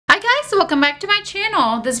welcome back to my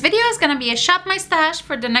channel. This video is gonna be a shop my stash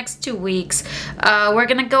for the next 2 weeks. We're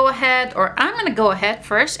gonna go ahead, or I'm gonna go ahead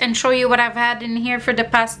first and show you what I've had in here for the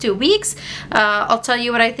past 2 weeks. I'll tell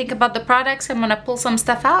you what I think about the products. I'm gonna pull some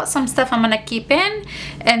stuff out, some stuff I'm gonna keep in,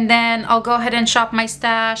 and then I'll go ahead and shop my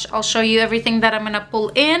stash. I'll show you everything that I'm gonna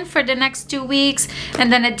pull in for the next 2 weeks,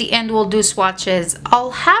 and then at the end we'll do swatches.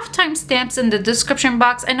 I'll have timestamps in the description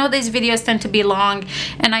box. I know these videos tend to be long,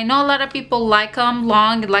 and I know a lot of people like them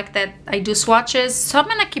long, like that I do swatches, so I'm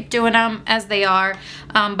gonna keep doing them as they are.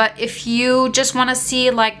 But if you just want to see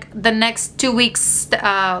like the next 2 weeks,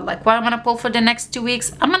 like what I'm gonna pull for the next 2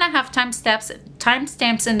 weeks, I'm gonna have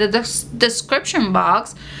timestamps in the description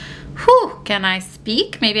box. Whew, can I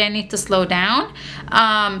speak? Maybe I need to slow down.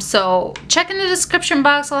 So check in the description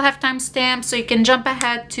box. I'll have timestamps so you can jump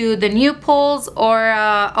ahead to the new polls, or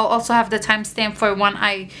I'll also have the timestamp for when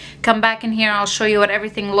I come back in here. I'll show you what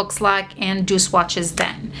everything looks like and do swatches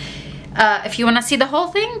then. If you want to see the whole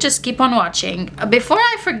thing, just keep on watching. Before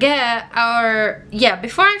I forget, I'm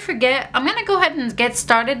gonna go ahead and get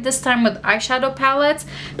started this time with eyeshadow palettes.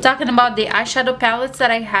 Talking about the eyeshadow palettes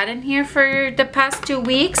that I had in here for the past 2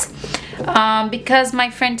 weeks. Because my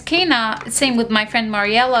friend Caena, same with my friend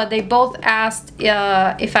Mariela, they both asked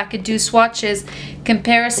if I could do swatches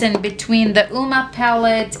comparison between the Uoma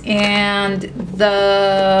palette and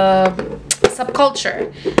the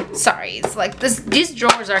Subculture. Sorry, it's like these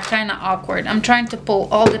drawers are kind of awkward. I'm trying to pull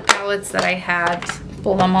all the palettes that I had,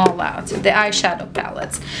 pull them all out, the eyeshadow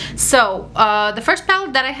palettes. So the first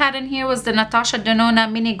palette that I had in here was the Natasha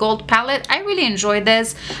Denona Mini Gold palette. I really enjoyed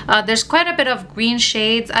this. There's quite a bit of green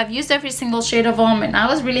shades. I've used every single shade of them, and I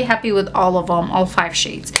was really happy with all of them, all 5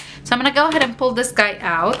 shades. So I'm gonna go ahead and pull this guy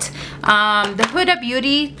out. The Huda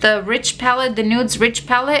Beauty, the Rich palette, the Nudes Rich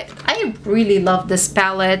palette. I really love this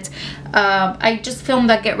palette. I just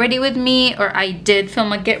filmed a Get Ready With Me, or I did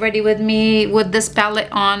film a Get Ready With Me with this palette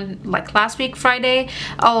on like last week Friday.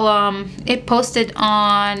 It posted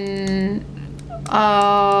on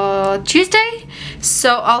Tuesday,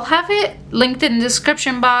 so I'll have it linked in the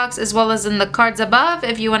description box as well as in the cards above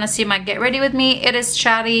if you want to see my Get Ready With Me. It is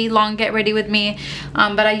chatty long Get Ready With Me,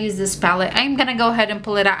 but I use this palette. I'm gonna go ahead and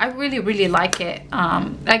pull it out. I really like it.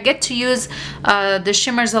 I get to use the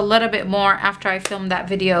shimmers a little bit more after I filmed that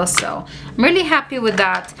video, so I'm really happy with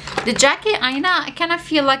that. The Jackie Aina, I kind of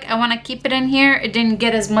feel like I want to keep it in here. It didn't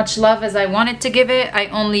get as much love as I wanted to give it. I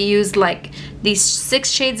only used like these 6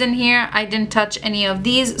 shades in here. I didn't touch any of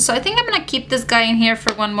these, so I think I'm gonna keep this guy in here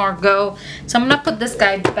for one more go. So I'm gonna put this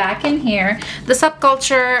guy back in here. The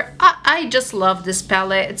Subculture, I just love this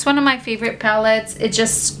palette. It's one of my favorite palettes. It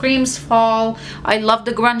just screams fall. I love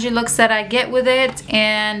the grungy looks that I get with it,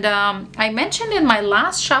 and I mentioned in my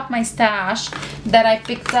last shop my stash that I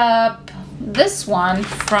picked up this one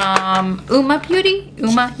from Uoma Beauty.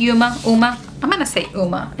 Uoma. I'm gonna say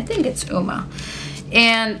Uoma. I think it's Uoma.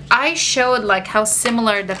 And I showed like how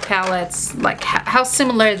similar the palettes, like how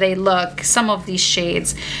similar they look, some of these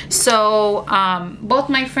shades. So both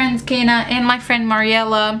my friends Caena and my friend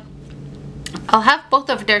Mariela, I'll have both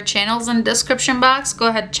of their channels in the description box. Go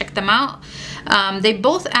ahead and check them out. They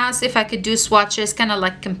both asked if I could do swatches, kind of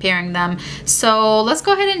like comparing them. So let's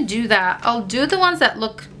go ahead and do that. I'll do the ones that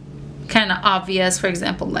look kind of obvious. For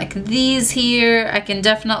example, like these here, I can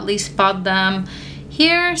definitely spot them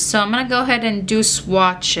here. So I'm gonna go ahead and do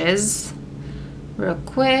swatches real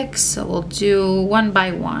quick. So we'll do one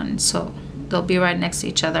by one, so they'll be right next to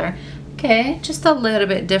each other. Okay, just a little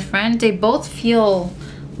bit different. They both feel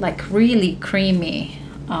like really creamy.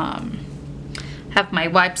 Have my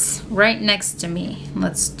wipes right next to me.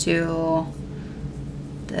 Let's do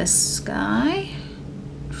this guy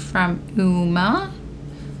from Uoma.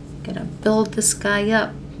 Gonna build this guy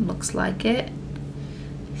up, looks like it.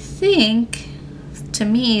 I think, to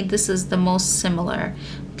me, this is the most similar.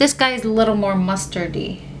 This guy is a little more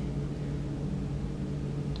mustardy.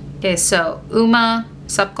 Okay, so Uoma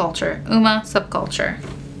Subculture. Uoma Subculture.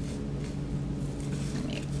 Let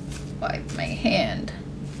me wipe my hand.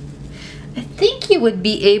 I think you would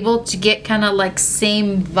be able to get kind of like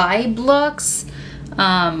same vibe looks,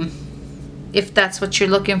 if that's what you're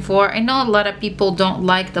looking for. I know a lot of people don't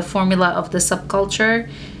like the formula of the Subculture,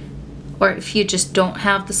 or if you just don't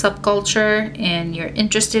have the Subculture and you're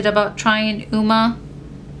interested about trying Uoma.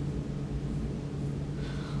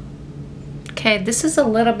 Okay, this is a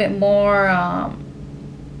little bit more,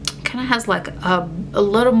 kind of has like a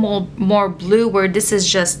little more blue, where this is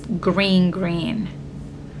just green.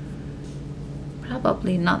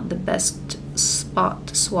 Probably not the best spot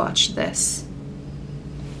to swatch this.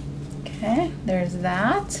 Okay, there's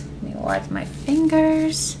that. Let me wipe my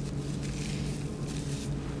fingers.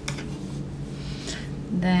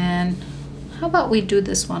 Then how about we do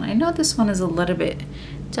this one? I know this one is a little bit,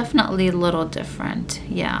 definitely a little different.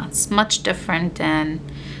 Yeah, it's much different than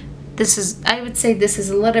this is. I would say this is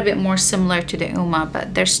a little bit more similar to the Uoma,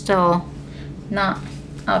 but they're still not,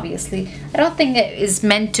 obviously. I don't think it is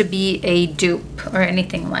meant to be a dupe or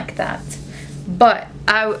anything like that. But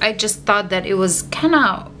I just thought that it was kind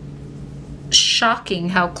of shocking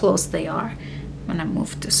how close they are. I'm gonna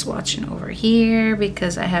move the swatching over here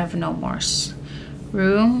because I have no more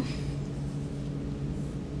room.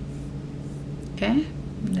 Okay,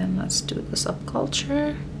 and then let's do the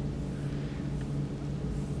subculture.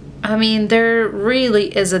 I mean, there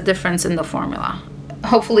really is a difference in the formula.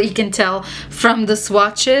 Hopefully you can tell from the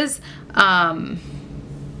swatches.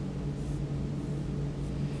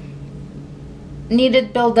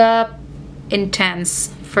 Needed build up,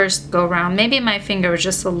 intense first go round. Maybe my finger was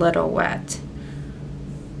just a little wet.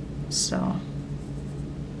 So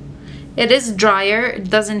it is drier, it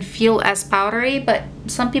doesn't feel as powdery, but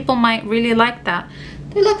some people might really like that.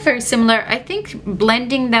 They look very similar. I think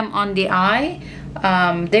blending them on the eye,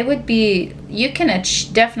 they would be, you can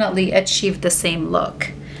definitely achieve the same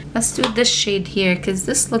look. Let's do this shade here because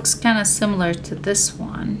this looks kind of similar to this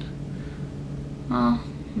one. Well,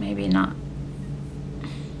 maybe not.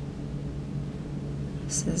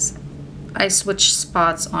 This is, I switch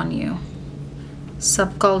spots on you.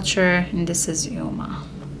 Subculture, and this is Uoma.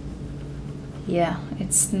 Yeah,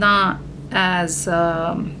 it's not as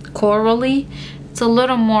corally. It's a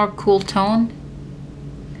little more cool tone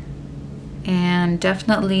and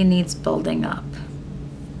definitely needs building up.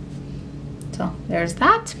 So there's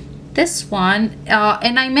that. This one,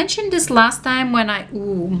 and I mentioned this last time when I,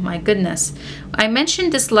 ooh my goodness, I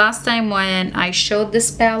mentioned this last time when I showed this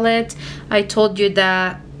palette. I told you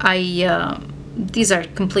that these are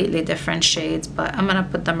completely different shades, but I'm gonna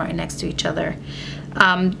put them right next to each other.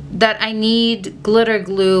 That I need glitter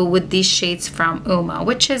glue with these shades from Uoma,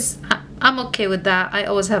 which is, I'm okay with that. I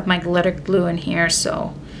always have my glitter glue in here,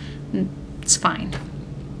 so it's fine.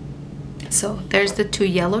 So there's the two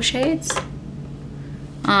yellow shades.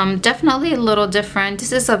 Definitely a little different.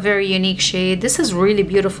 This is a very unique shade. This is really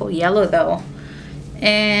beautiful yellow though.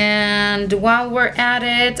 And while we're at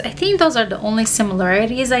it, I think those are the only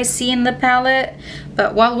similarities I see in the palette.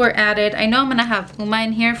 But while we're at it, I know I'm gonna have Uoma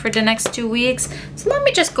in here for the next 2 weeks, so let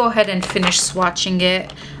me just go ahead and finish swatching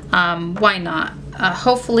it. Why not?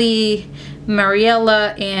 Hopefully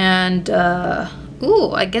Mariela and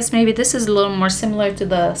ooh, I guess maybe this is a little more similar to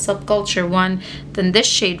the subculture one than this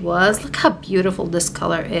shade was. Look how beautiful this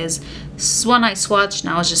color is. This is one I swatched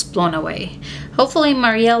and I was just blown away. Hopefully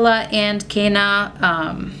Mariela and Caena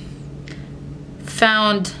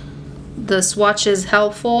found the swatches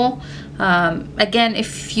helpful. Again,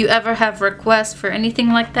 if you ever have requests for anything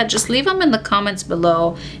like that, just leave them in the comments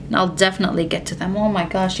below and I'll definitely get to them. Oh my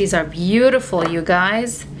gosh, these are beautiful, you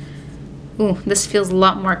guys. Ooh, this feels a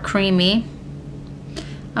lot more creamy.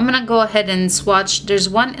 I'm gonna go ahead and swatch. There's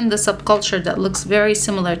one in the subculture that looks very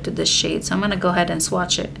similar to this shade, so I'm gonna go ahead and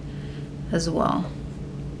swatch it as well.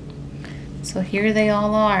 So here they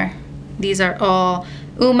all are. These are all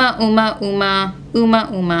Uoma, Uoma, Uoma, Uoma,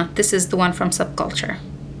 Uoma. This is the one from subculture.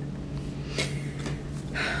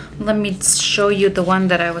 Let me show you the one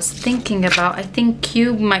that I was thinking about. I think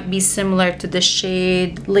Cube might be similar to the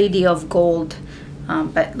shade Lady of Gold.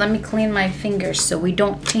 But let me clean my fingers so we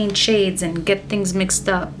don't change shades and get things mixed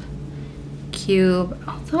up. Cube,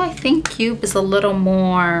 although I think Cube is a little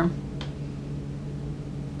more,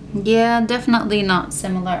 yeah, definitely not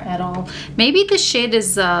similar at all. Maybe the shade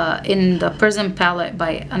is in the Prism palette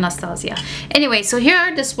by Anastasia. Anyway, so here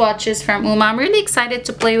are the swatches from Uoma. I'm really excited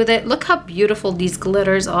to play with it. Look how beautiful these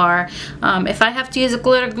glitters are. If I have to use a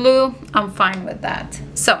glitter glue, I'm fine with that.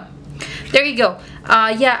 So there you go.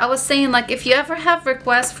 Yeah, I was saying, like, if you ever have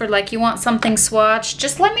requests for, like, you want something swatched,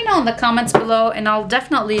 just let me know in the comments below and I'll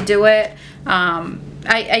definitely do it.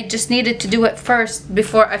 I just needed to do it first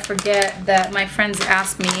before I forget that my friends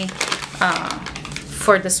asked me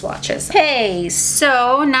for the swatches. Hey,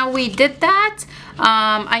 so now we did that.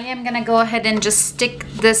 I am gonna go ahead and just stick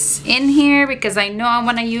this in here because I know I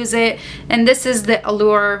want to use it, and this is the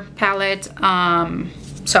Allure palette.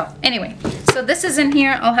 So anyway, so this is in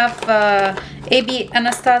here. I'll have AB,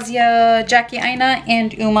 Anastasia, Jackie Aina,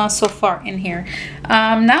 and Uoma so far in here.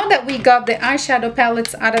 Now that we got the eyeshadow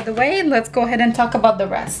palettes out of the way, let's go ahead and talk about the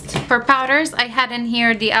rest. For powders, I had in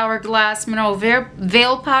here the Hourglass Mineral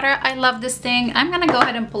Veil powder. I love this thing. I'm gonna go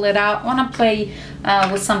ahead and pull it out. I wanna play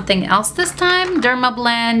with something else this time.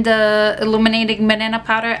 Dermablend Illuminating Banana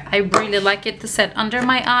powder. I really like it to set under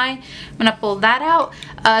my eye. I'm gonna pull that out.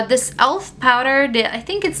 This e.l.f. powder, I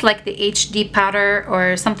think it's like the HD powder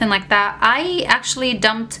or something like that. I I actually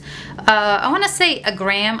dumped I want to say a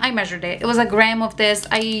gram. I measured it. It was a gram of this.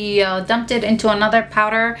 I dumped it into another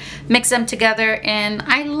powder, mixed them together, and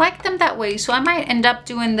I like them that way. So I might end up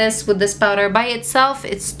doing this with this powder by itself.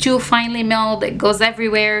 It's too finely milled. It goes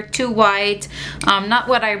everywhere. Too white. Not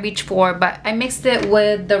what I reach for, but I mixed it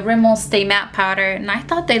with the Rimmel Stay Matte powder, and I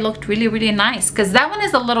thought they looked really, really nice because that one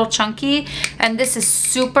is a little chunky and this is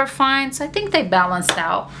super fine. So I think they balanced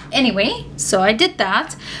out. Anyway, so I did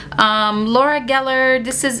that. Laura Geller,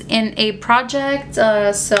 this is in a project,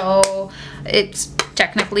 so it's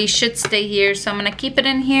technically should stay here, so I'm gonna keep it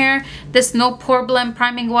in here. This No Pore Blend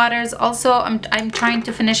Priming Waters, also I'm trying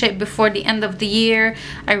to finish it before the end of the year.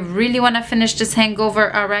 I really want to finish this Hangover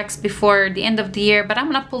RX before the end of the year, but I'm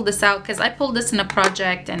gonna pull this out because I pulled this in a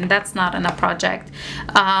project and that's not in a project.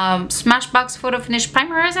 Smashbox Photo Finish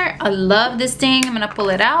Primerizer, I love this thing. I'm gonna pull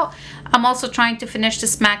it out. I'm also trying to finish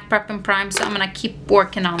the MAC Prep and Prime, so I'm gonna keep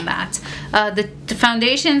working on that. The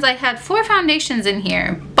foundations, I had 4 foundations in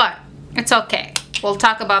here, but it's okay. We'll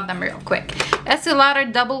talk about them real quick. Estee Lauder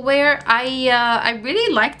Double Wear, I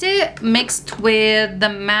really liked it mixed with the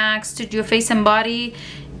MAC Studio Face and Body.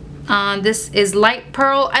 This is Light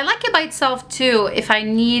Pearl. I like it by itself too if I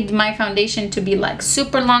need my foundation to be like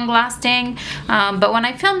super long lasting, but when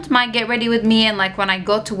I filmed my Get Ready With Me and like when I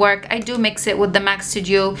go to work, I do mix it with the MAC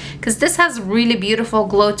Studio because this has really beautiful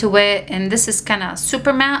glow to it, and this is kind of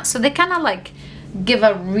super matte, so they kind of like give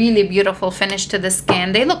a really beautiful finish to the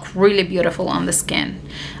skin. They look really beautiful on the skin.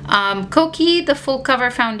 Koki, the Full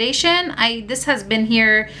Cover Foundation, this has been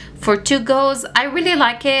here for 2 goes. I really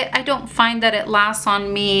like it. I don't find that it lasts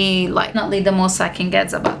on me, like, not the most I can get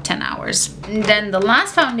is about 10 hours. And then the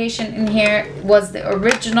last foundation in here was the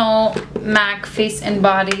original MAC Face and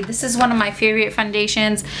Body. This is one of my favorite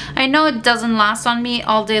foundations. I know it doesn't last on me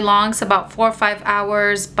all day long. It's about 4 or 5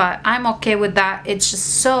 hours, but I'm okay with that. It's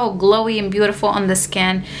just so glowy and beautiful on the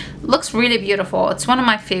skin. Looks really beautiful. It's one of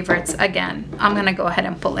my favorites. Again, I'm gonna go ahead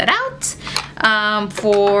and pull it out.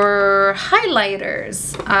 For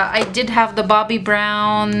highlighters, I did have the Bobbi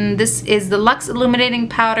Brown. This is the Luxe Illuminating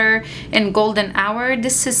Powder in Golden Hour.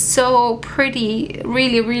 This is so pretty.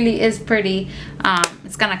 Really, really is pretty.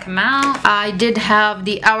 It's gonna come out. I did have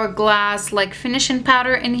the Hourglass like finishing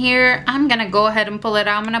powder in here. I'm gonna go ahead and pull it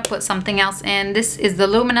out. I'm gonna put something else in. This is the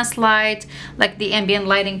Luminous Light, like the ambient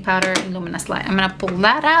lighting powder in Luminous Light. I'm gonna pull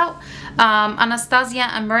that out. Anastasia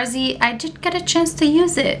Amoureuse, I did get a chance to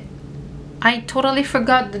use it. I totally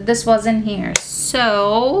forgot that this was in here.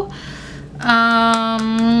 So,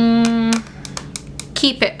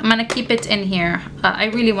 keep it. I'm gonna keep it in here. I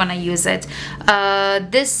really want to use it.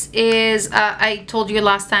 This is, I told you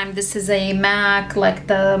last time, this is a MAC, like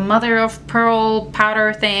the Mother of Pearl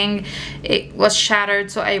powder thing. It was shattered,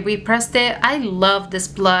 so I repressed it. I love this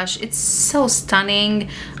blush. It's so stunning.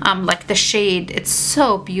 Like the shade, it's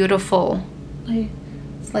so beautiful.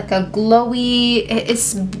 It's like a glowy,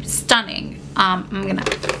 it's stunning. I'm gonna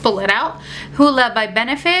pull it out. Hula by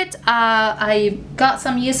Benefit. I got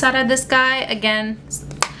some use out of this guy. Again,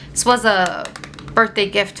 this was a birthday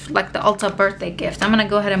gift, like the Ulta birthday gift. I'm gonna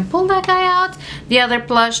go ahead and pull that guy out. The other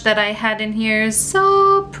blush that I had in here is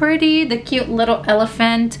so pretty, the cute little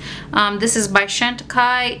elephant. This is by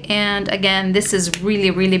Chantecaille, and again, this is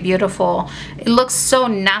really, really beautiful. It looks so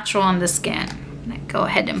natural on the skin. I'm gonna go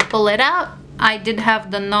ahead and pull it out. I did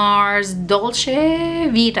have the NARS Dolce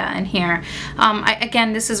Vita in here.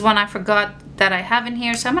 Again, this is one I forgot that I have in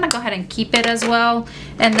here, so I'm gonna go ahead and keep it as well.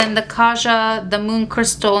 And then the Kaja, the Moon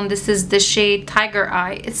Crystal, and this is the shade Tiger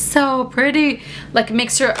Eye. It's so pretty, like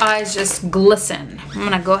makes your eyes just glisten. I'm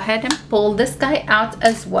gonna go ahead and pull this guy out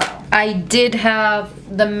as well. I did have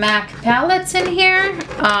the MAC palettes in here.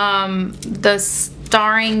 The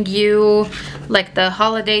Starring You, like the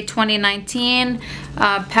Holiday 2019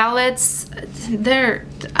 palettes.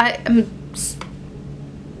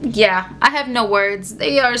 Yeah, I have no words.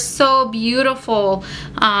 They are so beautiful.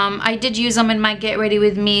 I did use them in my Get Ready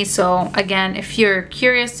With Me, so again, if you're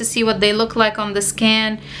curious to see what they look like on the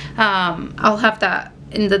skin, I'll have that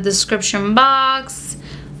in the description box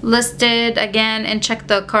listed again, and check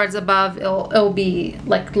the cards above. It'll be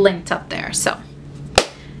like linked up there. So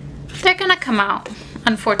they're gonna come out,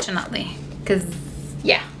 unfortunately, because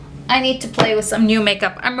yeah, I need to play with some new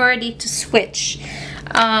makeup. I'm ready to switch.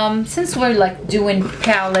 Since we're like doing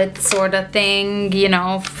palette sort of thing, you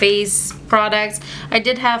know, face products, I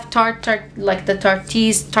did have like the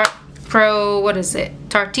Tarte's Pro, what is it?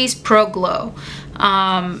 Tarte's Pro Glow.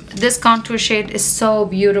 This contour shade is so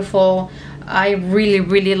beautiful. I really,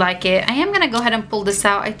 really like it. I am gonna go ahead and pull this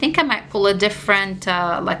out. I think I might pull a different,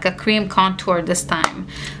 like a cream contour this time.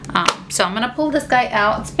 So I'm gonna pull this guy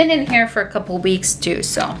out. It's been in here for a couple weeks too,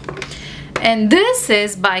 so. And this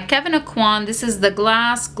is by Kevin Aquan. This is the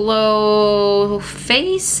Glass Glow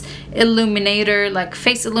Face Illuminator, like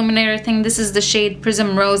face illuminator thing. This is the shade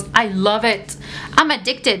Prism Rose. I love it. I'm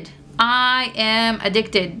addicted. I am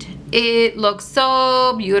addicted. It looks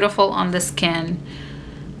so beautiful on the skin.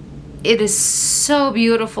 It is so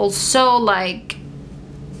beautiful, so like,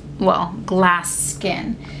 well, glass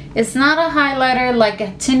skin. It's not a highlighter like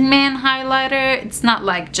a Tin Man highlighter. It's not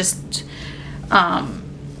like just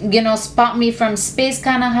you know, spot me from space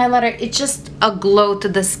kind of highlighter. It's just a glow to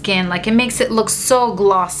the skin, like it makes it look so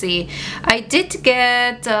glossy. I did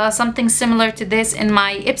get something similar to this in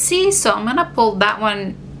my Ipsy, so I'm gonna pull that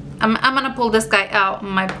one. I'm gonna pull this guy out. I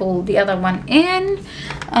might pull the other one in.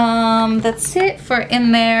 That's it for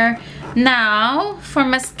in there. Now for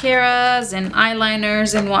mascaras and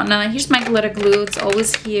eyeliners and whatnot, here's my glitter glue. It's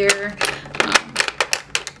always here.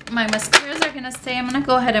 My mascaras are gonna stay. I'm gonna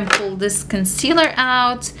go ahead and pull this concealer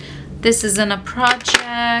out. This is in a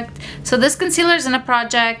project. So this concealer is in a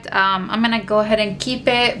project. I'm gonna go ahead and keep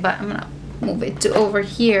it, but I'm gonna move it to over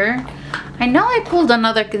here. I know I pulled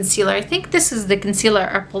another concealer. I think this is the concealer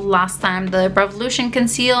I pulled last time, the Revolution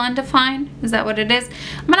Conceal and Define. Is that what it is?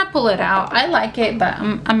 I'm gonna pull it out. I like it, but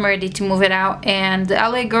I'm ready to move it out. And the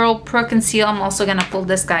LA Girl Pro Conceal, I'm also gonna pull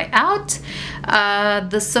this guy out.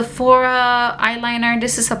 The Sephora eyeliner,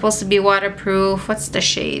 this is supposed to be waterproof. What's the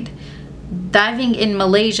shade? Diving in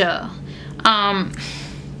Malaysia.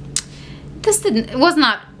 It was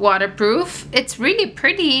not waterproof. It's really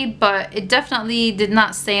pretty, but it definitely did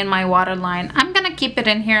not stay in my waterline. I'm gonna keep it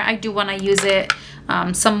in here. I do want to use it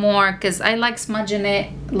some more because I like smudging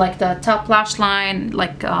it, like the top lash line,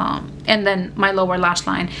 like and then my lower lash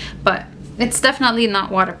line, but it's definitely not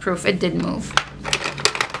waterproof. It did move.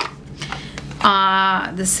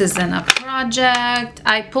 This is in a project.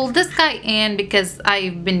 I pulled this guy in because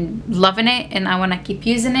I've been loving it and I want to keep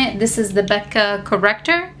using it. This is the Becca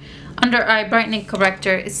corrector, under eye brightening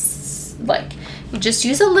corrector. It's like you just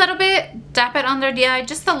use a little bit, dab it under the eye,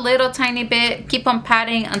 just a little tiny bit, keep on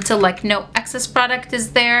patting until like no excess product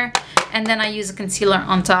is there, and then I use a concealer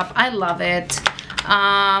on top. I love it.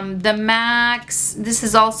 The Max, this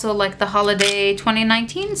is also like the holiday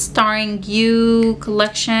 2019 Starring You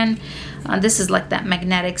collection. This is like that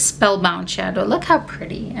magnetic spellbound shadow. Look how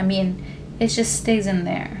pretty. I mean, it just stays in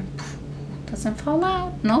there. Doesn't fall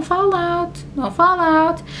out. No fallout. No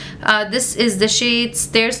fallout. This is the shade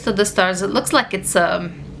Stairs to the Stars. It looks like it's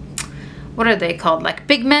what are they called? Like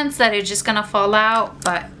pigments that are just gonna fall out,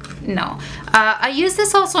 but no. I use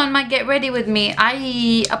this also in my Get Ready With Me.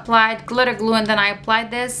 I applied glitter glue and then I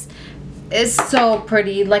applied this. It's so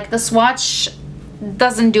pretty. Like the swatch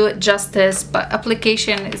doesn't do it justice, but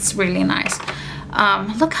application is really nice.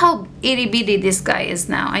 Look how itty bitty this guy is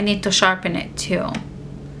now. I need to sharpen it too.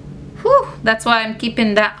 Whew, that's why I'm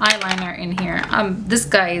keeping that eyeliner in here. This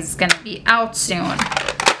guy is gonna be out soon.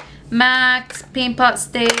 Max Paint Pot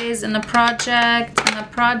stays in a project.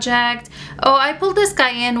 Oh, I pulled this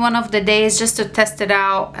guy in one of the days just to test it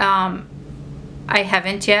out. I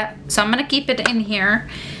haven't yet, so I'm gonna keep it in here.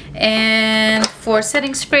 And for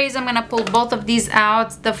setting sprays, I'm gonna pull both of these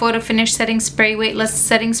out. The Photo Finish setting spray, weightless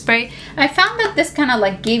setting spray. I found that this kind of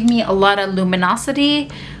like gave me a lot of luminosity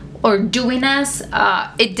or dewiness.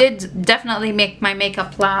 It did definitely make my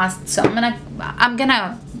makeup last, so I'm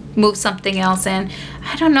gonna move something else in.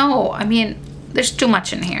 I don't know, I mean, there's too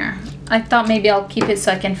much in here. I thought maybe I'll keep it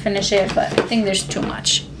so I can finish it, but I think there's too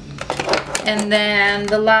much. And then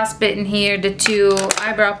the last bit in here, the two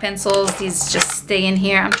eyebrow pencils, these just stay in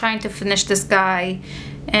here. I'm trying to finish this guy,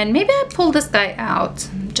 and maybe I pull this guy out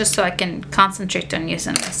just so I can concentrate on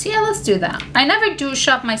using this. Yeah, let's do that. I never do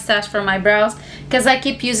shop my stash for my brows because I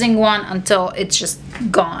keep using one until it's just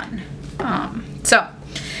gone. So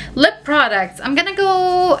lip products, I'm gonna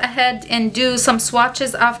go ahead and do some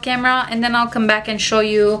swatches off camera, and then I'll come back and show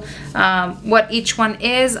you what each one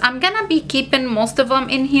is. I'm gonna be keeping most of them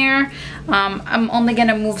in here. I'm only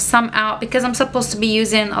gonna move some out because I'm supposed to be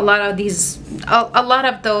using a lot of these, a lot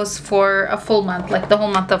of those for a full month, like the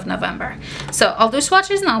whole month of November. So I'll do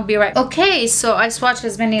swatches and I'll be right. Okay, so I swatched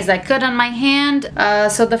as many as I could on my hand.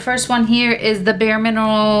 So the first one here is the Bare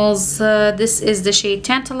Minerals. This is the shade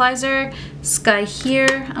Tantalizer. Sky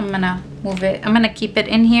here. I'm gonna move it. I'm gonna keep it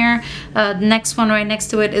in here. The next one right next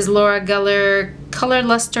to it is Laura Geller Color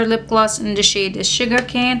Luster Lip Gloss, and the shade is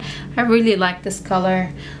Sugarcane. I really like this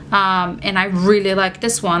color. And I really like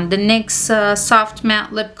this one. The NYX Soft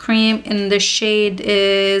Matte Lip Cream in the shade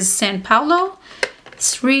is San Paulo.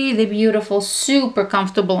 It's really beautiful, super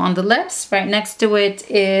comfortable on the lips. Right next to it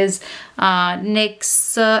is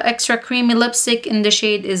NYX Extra Creamy Lipstick in the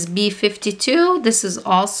shade is B52. This is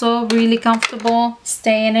also really comfortable,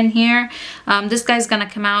 staying in here. This guy's gonna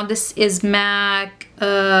come out. This is MAC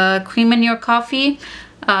Cream in Your Coffee.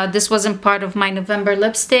 This wasn't part of my November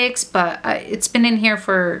lipsticks, but it's been in here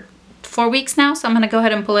for 4 weeks now, so I'm gonna go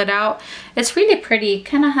ahead and pull it out. It's really pretty.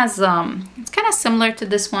 Kind of has it's kind of similar to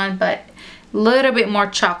this one, but a little bit more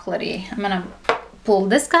chocolatey. I'm gonna pull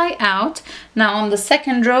this guy out. Now on the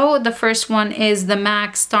second row, the first one is the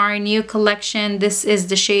MAC Starry New collection. This is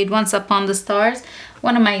the shade Once Upon the Stars,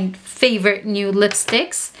 one of my favorite new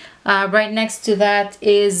lipsticks. Right next to that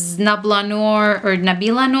is Nabla Noor or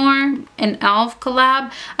Nabila Noor, an e.l.f.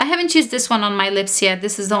 collab. I haven't used this one on my lips yet.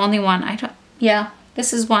 This is the only one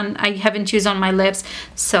this is one I haven't used on my lips,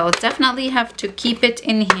 so definitely have to keep it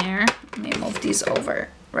in here. Let me move these over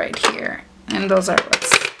right here, and those are what's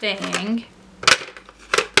staying.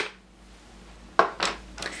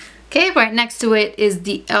 Okay, right next to it is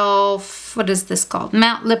the e.l.f. what is this called?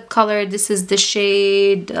 Matte lip color. This is the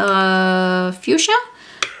shade Fuchsia.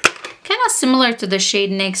 Kind of similar to the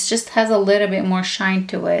shade NYX, just has a little bit more shine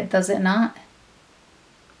to it, does it not?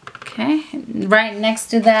 Okay, right next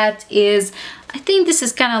to that is, I think this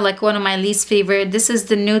is kind of like one of my least favorite. This is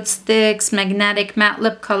the Nude Sticks Magnetic Matte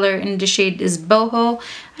Lip Color in the shade is Boho.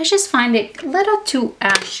 I just find it a little too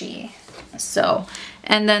ashy. So,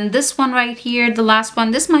 and then this one right here, the last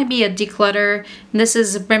one, this might be a declutter. This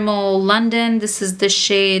is Rimmel London. This is the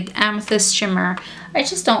shade Amethyst Shimmer. I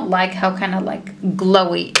just don't like how kind of like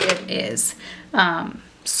glowy it is.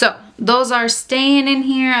 So those are staying in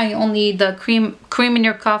here. I only the cream in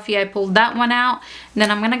your coffee, I pulled that one out. And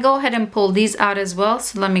then I'm gonna go ahead and pull these out as well.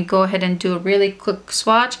 So let me go ahead and do a really quick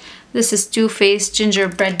swatch. This is Too Faced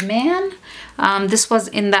Gingerbread Man. This was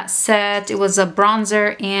in that set. It was a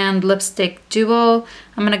bronzer and lipstick duo.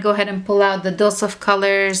 I'm gonna go ahead and pull out the Dose of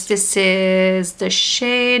Colors. This is the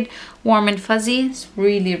shade Warm and Fuzzy. It's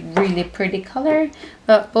really, really pretty color.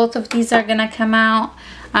 But both of these are gonna come out.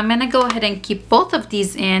 I'm gonna go ahead and keep both of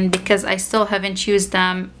these in because I still haven't used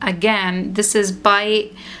them. Again, this is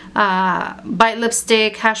Bite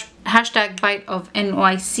Lipstick, hashtag Bite of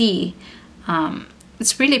NYC.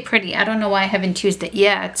 It's really pretty. I don't know why I haven't used it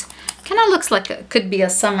yet. Kind of looks like it could be a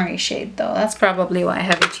summery shade though. That's probably why I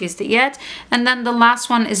haven't used it yet. And then the last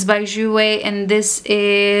one is by Jouer, and this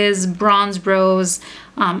is Bronze Rose.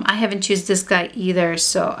 I haven't used this guy either,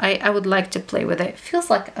 so I would like to play with it. It feels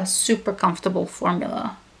like a super comfortable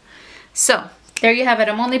formula. So there you have it.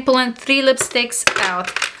 I'm only pulling 3 lipsticks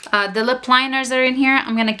out. The lip liners are in here.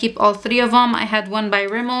 I'm gonna keep all 3 of them. I had one by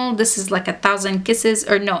Rimmel. This is like 1,000 Kisses,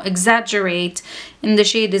 or no, Exaggerate. And the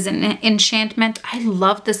shade is an Enchantment. I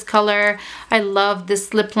love this color. I love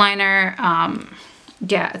this lip liner.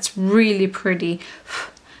 Yeah, it's really pretty.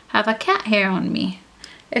 I have a cat hair on me.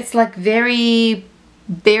 It's like very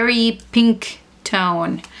berry pink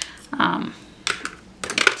tone.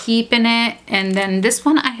 Keeping it. And then this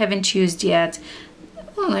one I haven't used yet.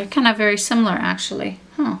 Oh, they're kind of very similar actually.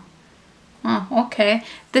 Huh. Oh, okay.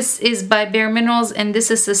 This is by Bare Minerals, and this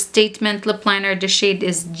is a Statement lip liner. The shade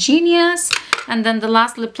is Genius. And then the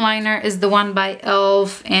last lip liner is the one by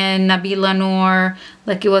e.l.f. and Nabila Noor,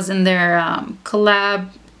 like it was in their collab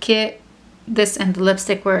kit. This and the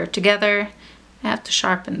lipstick were together. I have to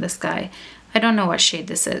sharpen this guy. I don't know what shade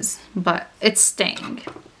this is, but it's staying.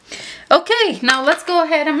 Okay, now let's go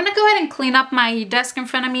ahead. I'm gonna go ahead and clean up my desk in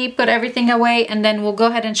front of me, put everything away, and then we'll go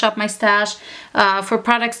ahead and shop my stash for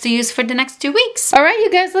products to use for the next 2 weeks. All right,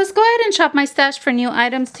 you guys, let's go ahead and shop my stash for new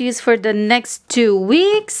items to use for the next 2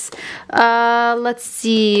 weeks. Let's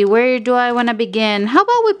see, where do I want to begin? How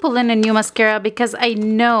about we pull in a new mascara, because I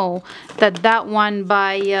know that one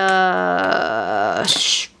by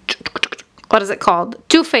what is it called?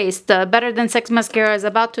 Too Faced, the Better Than Sex mascara is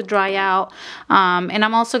about to dry out. And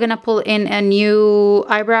I'm also gonna pull in a new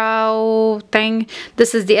eyebrow thing.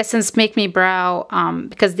 This is the Essence Make Me Brow,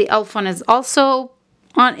 because the e.l.f. one is also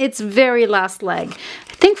on its very last leg.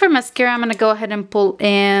 I think for mascara, I'm gonna go ahead and pull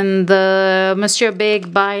in the Monsieur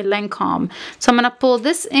Big by Lancome. So I'm gonna pull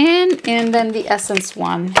this in, and then the Essence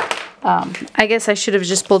one. I guess I should have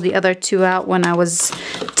just pulled the other 2 out when I was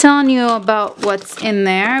telling you about what's in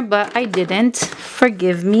there, but I didn't.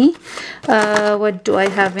 Forgive me. What do I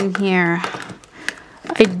have in here?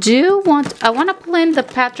 I want to pull in the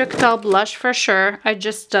Patrick Ta blush for sure. I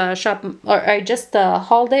just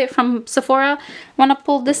hauled it from Sephora. I want to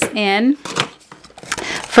pull this in.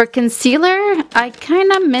 For concealer, I kind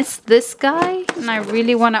of miss this guy, and I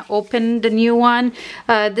really want to open the new one.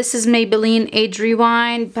 This is Maybelline Age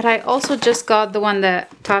Rewind, but I also just got the one that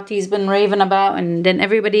Tati's been raving about, and then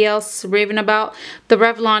everybody else raving about, the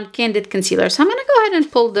Revlon Candid Concealer. So I'm going to go ahead and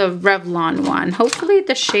pull the Revlon one. Hopefully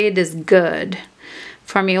the shade is good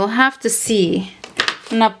for me. We'll have to see.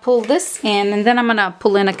 I'm going to pull this in, and then I'm going to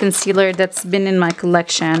pull in a concealer that's been in my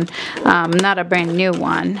collection, not a brand new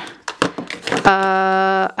one.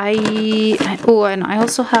 And I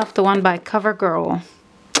also have the one by CoverGirl.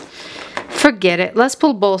 Forget it. Let's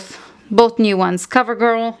pull both new ones,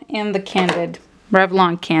 CoverGirl and the Candid,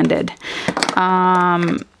 Revlon Candid.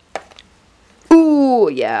 Ooh,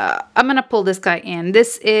 yeah. I'm gonna pull this guy in.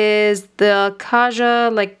 This is the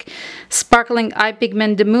Kaja, like, sparkling eye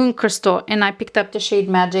pigment, the Moon Crystal, and I picked up the shade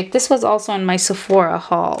Magic. This was also in my Sephora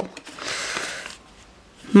haul.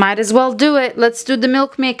 Might as well do it. Let's do the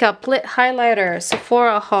Milk Makeup Lit Highlighter,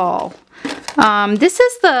 Sephora haul. This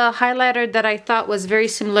is the highlighter that I thought was very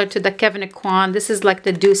similar to the Kevyn Aucoin. This is like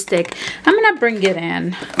the Dew Stick. I'm gonna bring it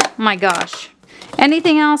in. Oh my gosh.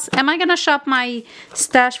 Anything else? Am I gonna shop my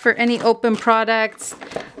stash for any open products?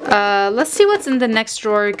 Let's see what's in the next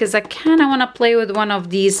drawer, because I kind of want to play with one of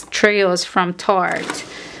these trios from Tarte.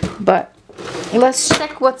 But let's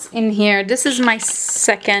check what's in here. This is my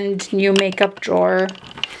second new makeup drawer.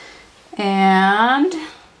 And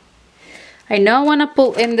I know I want to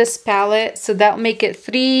pull in this palette, so that'll make it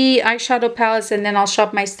 3 eyeshadow palettes, and then I'll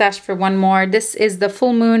shop my stash for one more. This is the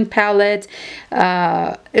Full Moon palette.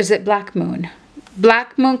 Is it Black Moon?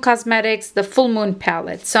 Black Moon Cosmetics, the Full Moon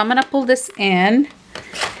palette. So I'm going to pull this in.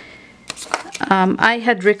 I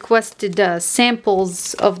had requested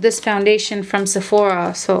samples of this foundation from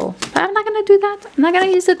Sephora, so I'm not going to do that. I'm not going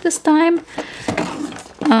to use it this time.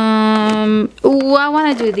 Ooh, I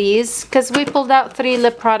want to do these because we pulled out 3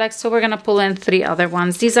 lip products, so we're going to pull in 3 other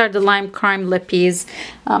ones. These are the Lime Crime Lippies.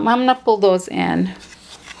 I'm going to pull those in.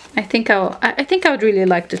 I think I would really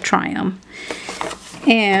like to try them.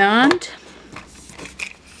 And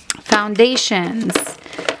foundations.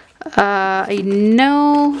 I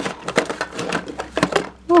know.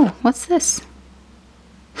 Oh, what's this?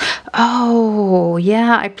 Oh,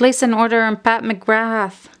 yeah, I placed an order on Pat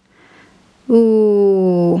McGrath.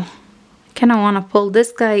 Ooh, kind of want to pull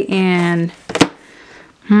this guy in.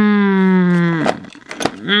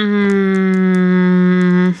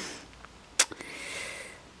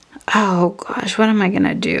 Oh gosh, what am I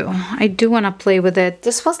gonna do? I do want to play with it.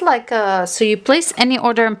 This was like so you place any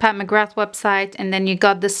order on Pat McGrath website, and then you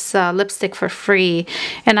got this lipstick for free,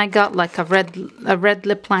 and I got like a red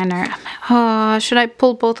lip liner. Should I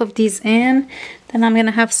pull both of these in? Then I'm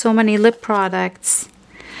gonna have so many lip products.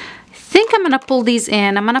 I think I'm gonna pull these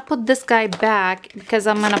in. I'm gonna put this guy back because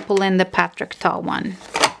I'm gonna pull in the Patrick Ta one.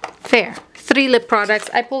 Fair. 3 lip products.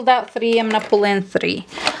 I pulled out 3. I'm gonna pull in 3.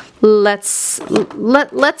 Let's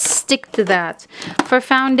stick to that. For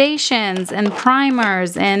foundations and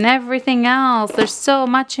primers and everything else, there's so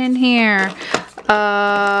much in here.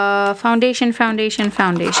 Foundation.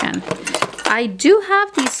 I do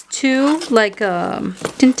have these 2 like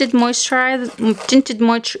tinted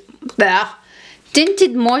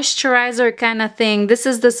moisturizer kind of thing. This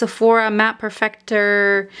is the Sephora Matte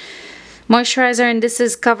Perfector moisturizer, and this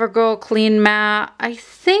is CoverGirl Clean Matte. I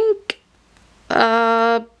think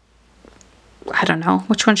I don't know,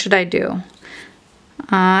 which one should I do?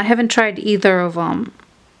 I haven't tried either of them.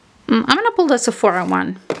 I'm gonna pull the Sephora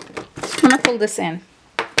one. I'm gonna pull this in.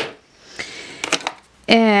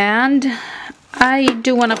 And I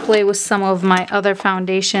do want to play with some of my other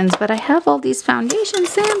foundations, but I have all these foundation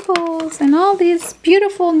samples and all these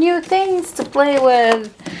beautiful new things to play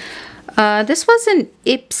with. This was an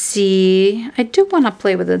Ipsy. I do want to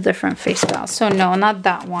play with a different face style, so no, not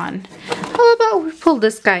that one. How about we pull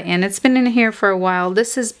this guy in? It's been in here for a while.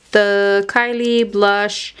 This is the Kylie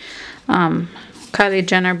blush, Kylie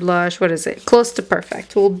Jenner blush. What is it? Close to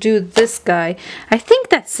Perfect. We'll do this guy. I think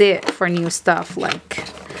that's it for new stuff. Like,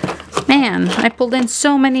 man, I pulled in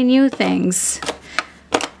so many new things,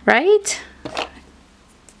 right?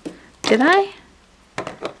 Did I?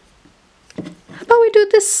 How about we do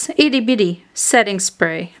this itty bitty setting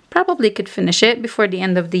spray? Probably could finish it before the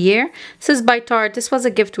end of the year. This is by Tarte. This was a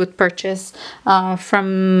gift with purchase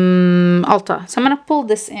from Ulta. So I'm going to pull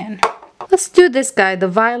this in. Let's do this guy, the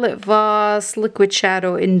Violet Voss Liquid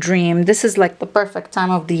Shadow in Dream. This is like the perfect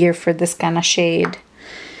time of the year for this kind of shade.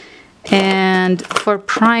 And for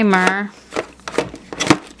primer,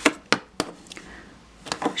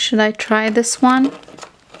 should I try this one?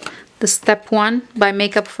 The Step 1 by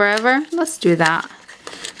Makeup Forever. Let's do that.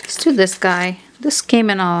 Let's do this guy. This came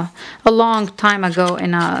in a long time ago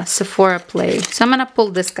in a Sephora play. So I'm gonna pull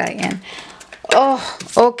this guy in. Oh,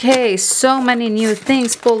 okay, so many new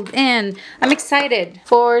things pulled in. I'm excited.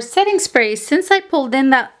 For setting spray, since I pulled in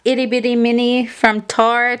that itty bitty mini from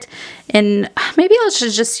Tarte, and maybe I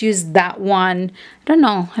should just use that one. I don't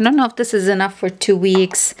know if this is enough for 2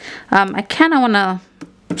 weeks. I kind of want to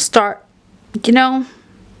start, you know,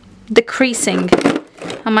 decreasing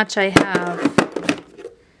how much I have.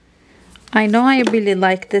 I know I really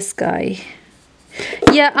like this guy.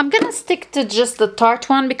 Yeah, I'm gonna stick to just the Tarte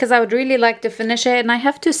one because I would really like to finish it, and I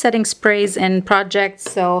have 2 setting sprays in projects,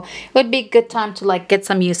 so it would be a good time to like get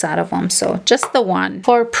some use out of them. So just the one.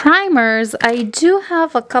 For primers, I do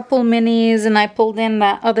have a couple minis, and I pulled in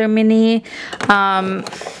that other mini.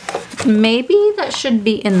 Maybe that should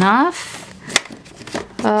be enough.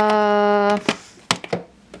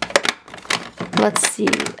 Let's see.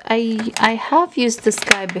 I have used this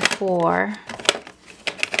guy before.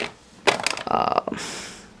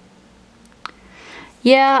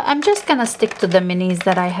 Yeah, I'm just gonna stick to the minis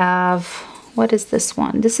that I have. What is this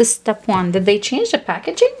one? This is step 1. Did they change the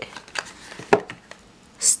packaging?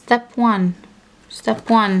 Step 1. Step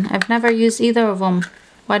 1. I've never used either of them.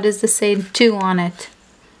 Why does this say 2 on it?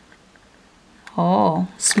 Oh,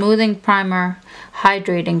 smoothing primer,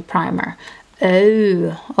 hydrating primer.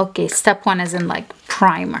 Oh, okay. Step 1 is in like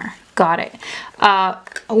primer. Got it.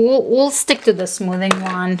 We'll stick to the smoothing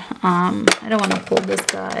one. I don't want to pull this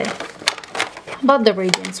guy. How about the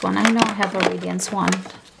radiance one? I know I have a radiance one.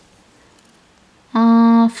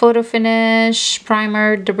 Photo finish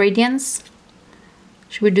primer, the radiance.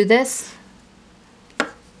 Should we do this?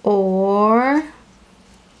 Or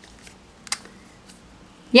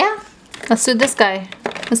yeah, let's do this guy.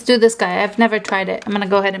 Let's do this guy. I've never tried it. I'm gonna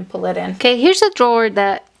go ahead and pull it in. Okay, here's a drawer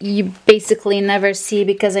that you basically never see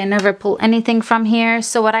because I never pull anything from here.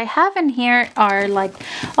 So what I have in here are like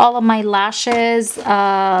all of my lashes,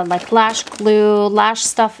 like lash glue, lash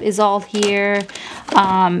stuff is all here.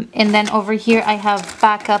 And then over here I have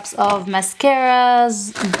backups of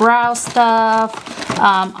mascaras, brow stuff,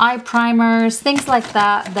 eye primers, things like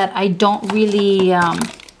that that I don't really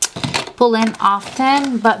pull in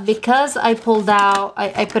often, but because I pulled out,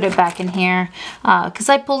 I put it back in here because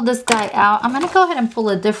I pulled this guy out. I'm gonna go ahead and pull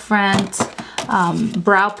a different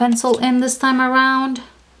brow pencil in this time around,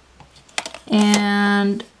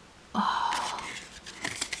 and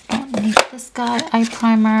don't need this guy. Eye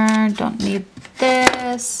primer, don't need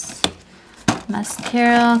this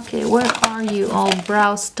mascara. Okay, where are you? All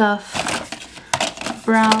brow stuff,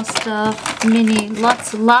 mini,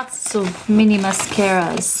 lots of mini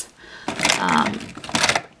mascaras.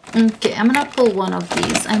 Okay, I'm gonna pull one of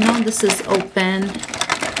these. I know this is open,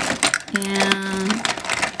 and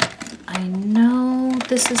I know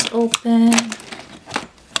this is open.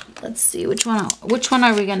 Let's see which one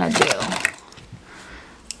are we gonna do?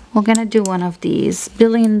 We're gonna do one of these. $1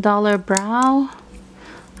 Billion Brow.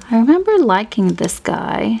 I remember liking this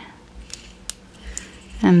guy.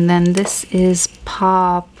 And then this is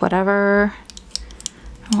Pop whatever.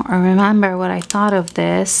 I don't remember what I thought of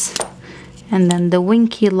this. And then the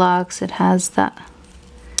Winky Locks, it has that.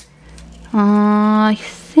 I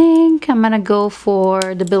think I'm gonna go for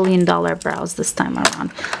the $1 Billion Brows this time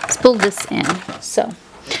around. Let's pull this in. So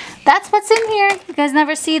that's what's in here. You guys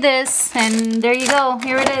never see this, and there you go.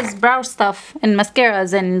 Here it is, brow stuff and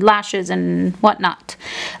mascaras and lashes and whatnot.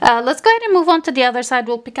 Let's go ahead and move on to the other side.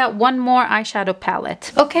 We'll pick out one more eyeshadow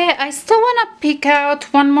palette. Okay, I still want to pick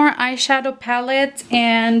out one more eyeshadow palette,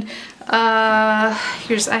 and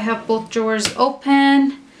here's, I have both drawers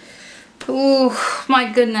open. Ooh, my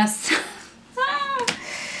goodness.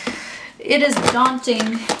 It is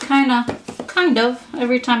daunting, kind of.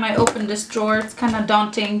 Every time I open this drawer, it's kind of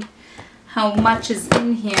daunting how much is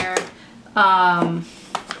in here. Not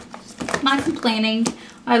complaining.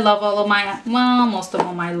 I love all of my, well, most of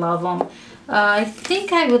them I love them. I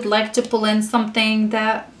think I would like to pull in something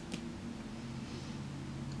that,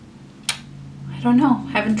 I don't know,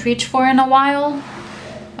 haven't reached for in a while.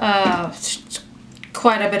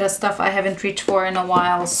 Quite a bit of stuff I haven't reached for in a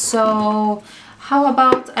while. So how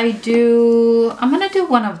about I'm gonna do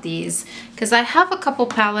one of these, because I have a couple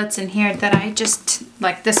palettes in here that I just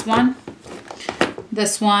like. This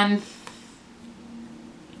one,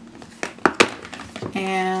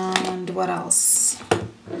 and what else?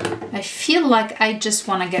 I feel like I just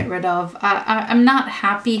want to get rid of. I'm not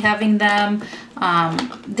happy having them.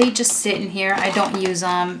 They just sit in here. I don't use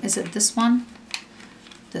them. Is it this one?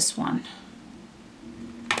 This one.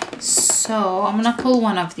 So I'm gonna pull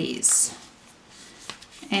one of these.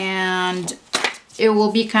 And it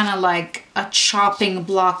will be kind of like a chopping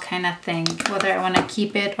block kind of thing, whether I want to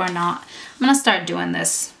keep it or not. I'm gonna start doing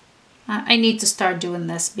this. I need to start doing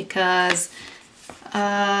this because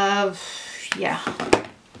yeah,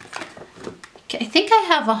 I think I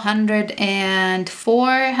have 104,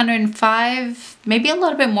 105, maybe a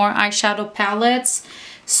little bit more eyeshadow palettes.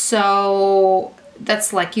 So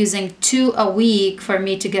that's like using 2 a week for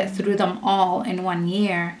me to get through them all in 1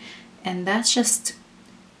 year. And that's just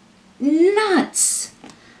nuts,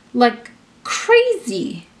 like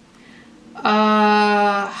crazy.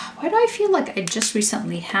 Why do I feel like I just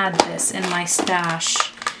recently had this in my stash?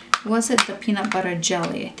 Was it the peanut butter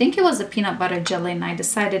jelly? I think it was the peanut butter jelly, and I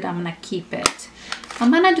decided I'm gonna keep it.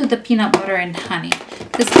 I'm gonna do the peanut butter and honey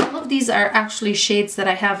because all of these are actually shades that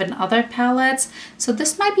I have in other palettes. So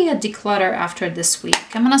this might be a declutter after this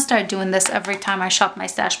week. I'm gonna start doing this every time I shop my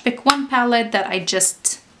stash. Pick one palette that I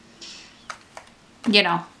just, you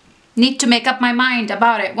know, need to make up my mind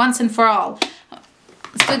about it once and for all.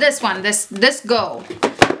 Let's do this one. This go.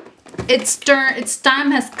 Its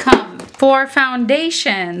time has come. For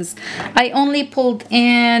foundations, I only pulled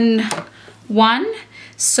in 1.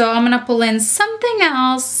 So I'm gonna pull in something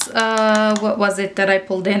else. What was it that I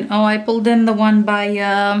pulled in? Oh, I pulled in the one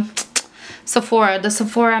by Sephora, the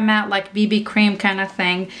Sephora matte like BB cream kind of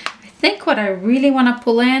thing. I think what I really want to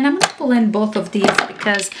pull in, I'm gonna pull in both of these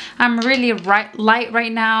because I'm really light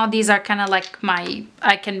right now. These are kind of like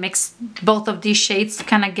I can mix both of these shades to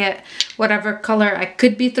kind of get whatever color I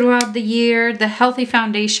could be throughout the year. The healthy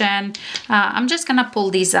foundation, I'm just gonna pull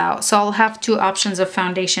these out. So I'll have 2 options of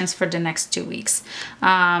foundations for the next 2 weeks.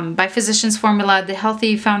 By Physicians Formula, the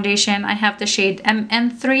healthy foundation, I have the shade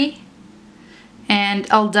MN3 and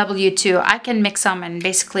LW2. I can mix them and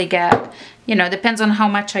basically get, you know, depends on how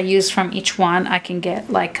much I use from each one. I can get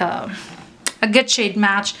like a good shade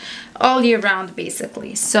match all year round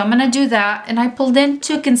basically. So I'm gonna do that. And I pulled in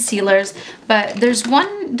 2 concealers, but there's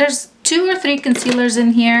 2 or 3 concealers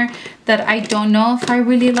in here that I don't know if I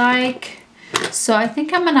really like. So I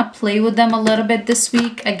think I'm gonna play with them a little bit this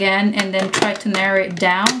week again and then try to narrow it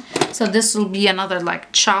down. So this will be another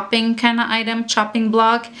like chopping kind of item, chopping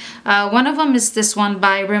block. One of them is this one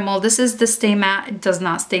by Rimmel. This is the Stay Matte. It does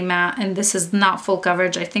not stay matte, and this is not full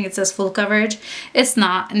coverage. I think it says full coverage. It's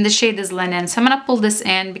not, and the shade is Linen. So I'm gonna pull this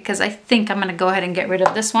in because I think I'm gonna go ahead and get rid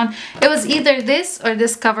of this one. It was either this or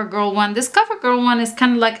this CoverGirl one. This CoverGirl one is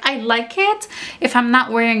kind of like, I like it if I'm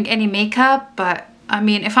not wearing any makeup, but I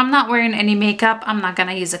mean, if I'm not wearing any makeup, I'm not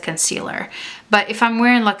gonna use a concealer. But if I'm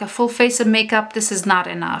wearing like a full face of makeup, this is not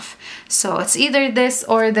enough. So it's either this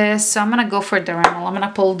or this. So I'm gonna go for the Rimmel. I'm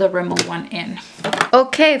gonna pull the Rimmel one in.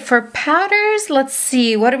 Okay, for powders, let's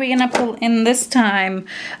see. What are we gonna pull in this time?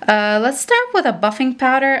 Let's start with a buffing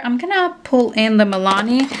powder. I'm gonna pull in the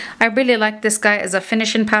Milani. I really like this guy as a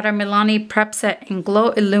finishing powder. Milani Prep Set and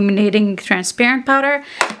Glow Illuminating Transparent Powder.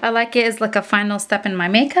 I like it as like a final step in my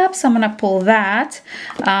makeup. So I'm gonna pull that.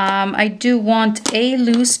 I do want a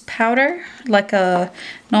loose powder, like an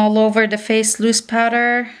all over the face loose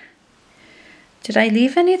powder. Did I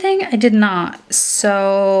leave anything? I did not.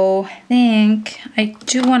 So I think I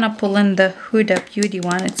do want to pull in the Huda Beauty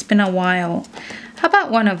one. It's been a while. How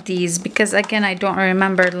about one of these? Because again, I don't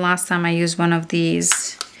remember the last time I used one of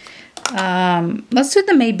these. Let's do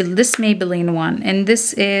the this Maybelline one. And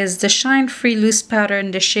this is the Shine Free Loose Powder,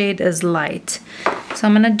 and the shade is Light. So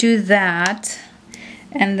I'm going to do that.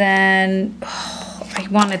 And then, oh, I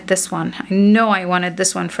wanted this one. I know I wanted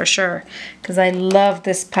this one for sure because I love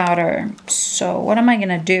this powder. So what am I going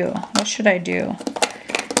to do? What should I do?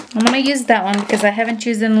 I'm going to use that one because I haven't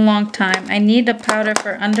used it in a long time. I need a powder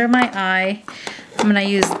for under my eye. I'm going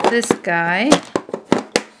to use this guy.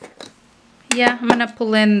 Yeah, I'm going to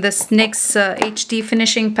pull in this NYX HD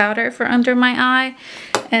Finishing Powder for under my eye.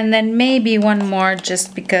 And then maybe one more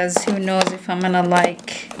just because who knows if I'm going to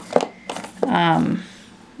like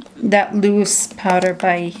that loose powder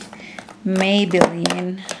by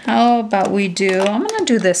Maybelline. How about we do, I'm gonna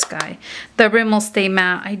do this guy, the Rimmel Stay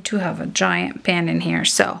Matte. I do have a giant pan in here,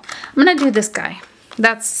 so I'm gonna do this guy.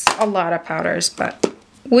 That's a lot of powders, but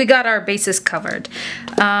we got our bases covered.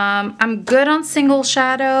 I'm good on single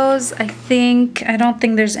shadows. I don't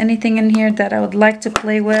think there's anything in here that I would like to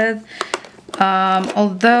play with.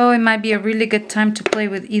 Although it might be a really good time to play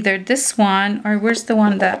with either this one or where's the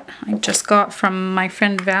one that I just got from my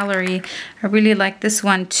friend Valerie. I really like this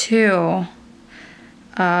one too.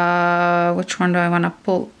 Which one do I want to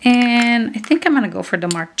pull in? I think I'm going to go for the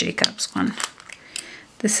Marc Jacobs one.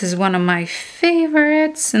 This is one of my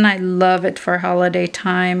favorites and I love it for holiday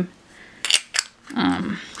time.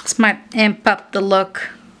 This might amp up the look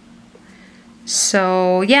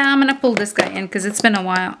So yeah, I'm gonna pull this guy in because it's been a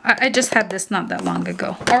while. I just had this not that long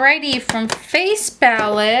ago. Alrighty, from face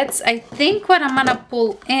palettes, I think what I'm gonna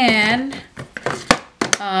pull in,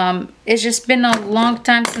 it's just been a long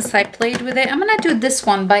time since I played with it. I'm gonna do this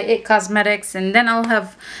one by It Cosmetics, and then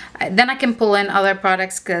then I can pull in other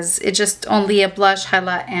products because it's just only a blush,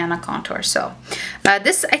 highlight, and a contour. So I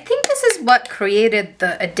think this is what created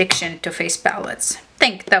the addiction to face palettes. I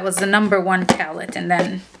think that was the #1 palette, and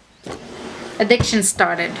then addiction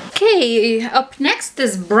started. Okay, up next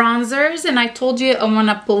is bronzers, and I told you I want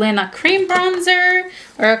to pull in a cream bronzer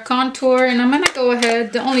or a contour, and I'm gonna go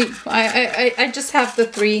ahead. I just have the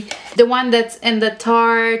three. The one that's in the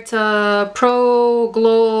Tarte Pro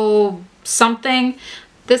Glow something,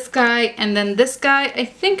 this guy, and then this guy. I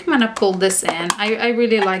think I'm gonna pull this in. I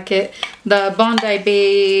really like it. The Bondi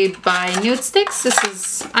Babe by Nude Sticks.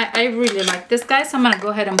 I really like this guy, so I'm gonna go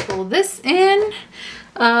ahead and pull this in.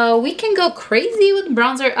 We can go crazy with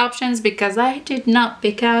bronzer options because I did not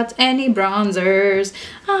pick out any bronzers.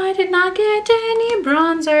 I did not get any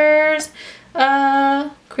bronzers.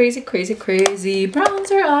 Crazy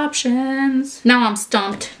bronzer options. Now I'm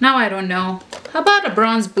stumped. Now I don't know. How about a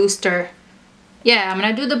bronze booster? Yeah, I'm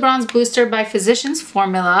gonna do the bronze booster by Physicians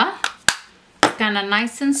Formula. Kind of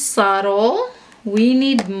nice and subtle. We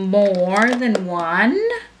need more than one.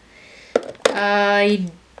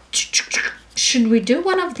 Should we do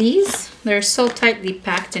one of these? They're so tightly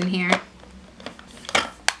packed in here.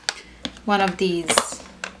 One of these.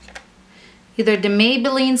 Either the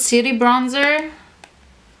Maybelline City Bronzer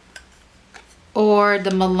or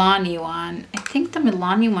the Milani one. I think the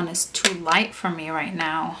Milani one is too light for me right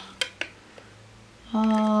now.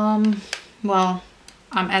 Well,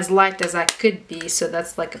 I'm as light as I could be, so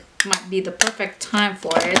that's like might be the perfect time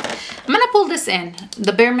for it. I'm gonna pull this in.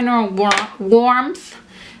 The Bare Mineral Warmth.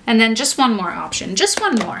 And then just one more option. Just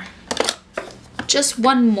one more. Just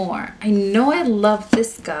one more. I know I love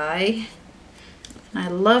this guy. I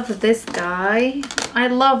love this guy. I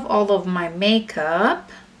love all of my makeup.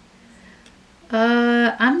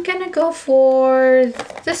 I'm gonna go for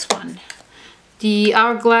this one. The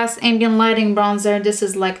Hourglass Ambient Lighting Bronzer. This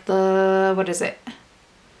is like the, what is it?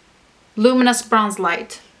 Luminous Bronze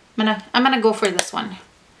Light. I'm gonna go for this one.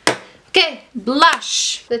 Okay,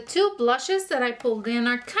 blush. The two blushes that I pulled in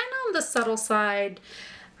are kind of on the subtle side.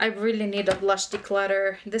 I really need a blush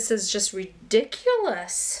declutter. This is just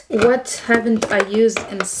ridiculous. What haven't I used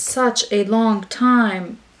in such a long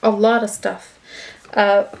time? A lot of stuff.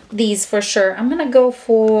 These for sure. I'm gonna go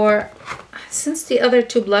for, since the other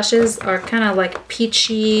two blushes are kind of like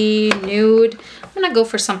peachy nude, I'm gonna go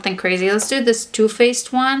for something crazy. Let's do this Too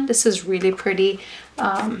Faced one. This is really pretty.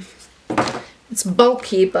 It's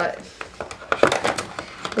bulky, but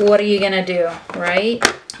what are you gonna do, right?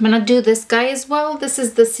 I'm gonna do this guy as well. This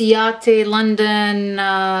is the Ciate London,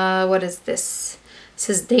 what is this? This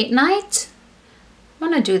is Date Night. I'm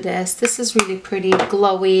gonna do this. This is really pretty,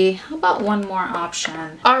 glowy. How about one more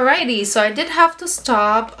option? Alrighty, so I did have to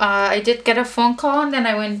stop. I did get a phone call, and then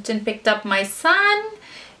I went and picked up my son,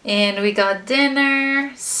 and we got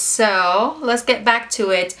dinner. So let's get back to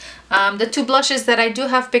it. The two blushes that I do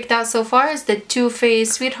have picked out so far is the Too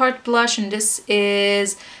Faced Sweetheart blush, and this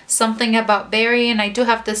is Something About Berry, and I do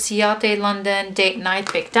have the Ciate London Date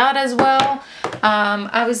Night picked out as well.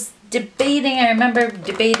 I was debating, I remember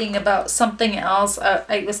debating about something else.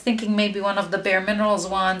 I was thinking maybe one of the Bare Minerals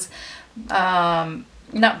ones.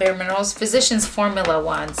 Not Bare Minerals, Physicians Formula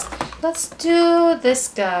ones. Let's do this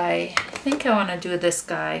guy. I think I want to do this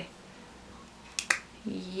guy.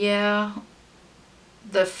 Yeah.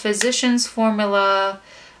 The Physicians Formula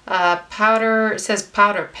powder, it says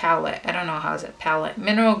powder palette. I don't know how is it palette.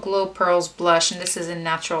 Mineral Glow Pearls blush, and this is in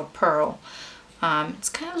Natural Pearl. It's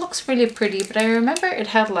kind of looks really pretty, but I remember it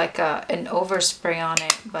had like an overspray on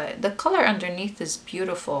it, but the color underneath is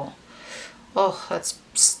beautiful. Oh, that's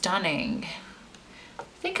stunning. I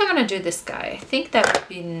think I'm gonna do this guy. I think that would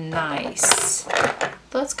be nice.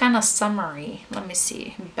 Though it's kind of summery. Let me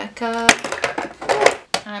see. Becca.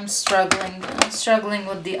 I'm struggling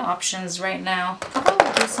with the options right now. How about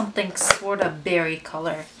we do something sort of berry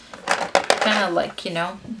color? Kind of like, you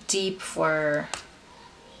know, deep for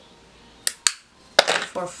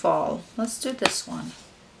fall. Let's do this one.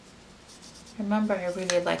 Remember, I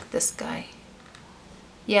really like this guy.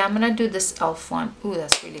 Yeah, I'm gonna do this e.l.f. one. Ooh,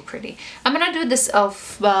 that's really pretty. I'm gonna do this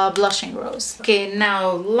e.l.f. Blushing Rose. Okay,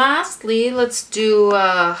 now lastly, let's do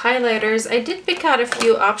highlighters. I did pick out a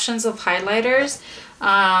few options of highlighters.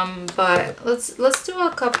 But let's do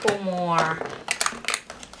a couple more.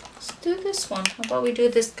 Let's do this one. How about we do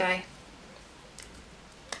this guy?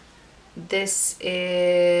 This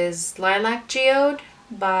is Lilac Geode.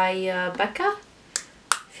 by Becca.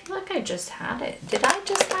 I feel like I just had it. Did I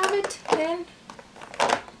just have it in?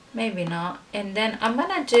 Maybe not. And then I'm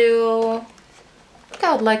gonna do, I think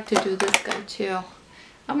I would like to do this guy too.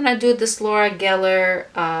 I'm gonna do this Laura Geller,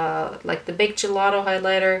 like the Baked Gelato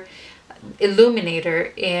highlighter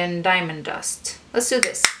illuminator in Diamond Dust. Let's do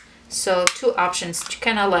this. So 2 options,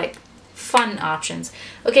 kind of like fun options.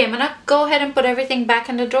 Okay, I'm gonna go ahead and put everything back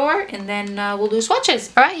in the drawer, and then we'll do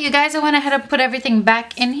swatches. All right, you guys, I went ahead and put everything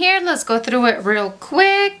back in here. Let's go through it real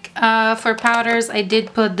quick. For powders, I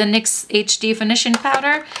did put the NYX HD Finishing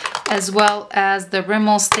Powder, as well as the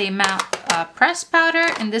Rimmel Stay Matte pressed powder,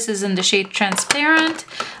 and this is in the shade Transparent.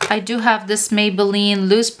 I do have this Maybelline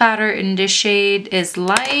loose powder in the shade is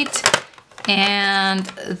Light, and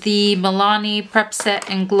the Milani Prep Set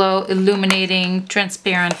and Glow Illuminating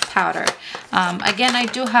Transparent Powder. Again, I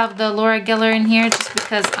do have the Laura Geller in here just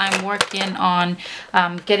because I'm working on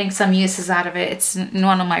getting some uses out of it. It's in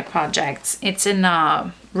one of my projects. It's in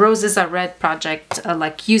Roses Are Red project,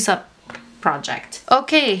 like use up project.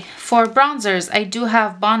 Okay, for bronzers, I do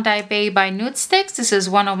have Bondi Bay by Nude Sticks. This is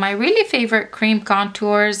one of my really favorite cream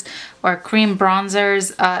contours or cream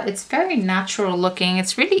bronzers. It's very natural looking.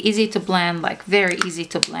 It's really easy to blend, like very easy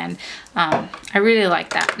to blend. I really like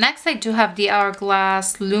that. Next, I do have the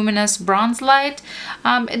Hourglass Luminous Bronze Light.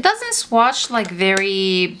 It doesn't swatch like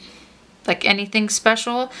very like anything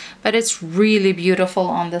special, but it's really beautiful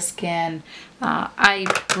on the skin. I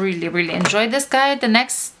really enjoyed this guy. The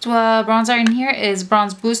next bronzer in here is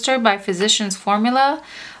Bronze Booster by Physicians Formula.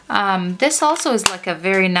 This also is like a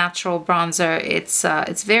very natural bronzer.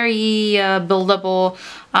 It's very buildable.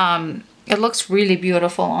 It looks really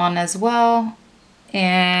beautiful on as well,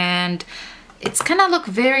 and it's kind of look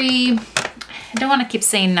very, I don't want to keep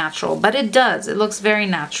saying natural, but it does. It looks very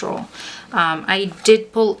natural. I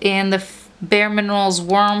did pull in the Bare Minerals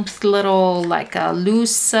Warmth little like a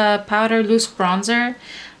loose powder, loose bronzer.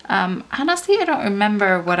 Honestly, I don't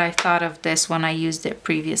remember what I thought of this when I used it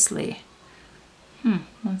previously.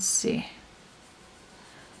 Let's see.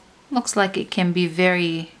 Looks like it can be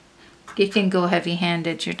very, it can go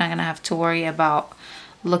heavy-handed. You're not gonna have to worry about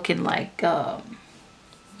looking like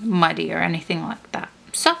muddy or anything like that.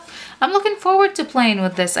 So I'm looking forward to playing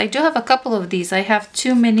with this. I do have a couple of these. I have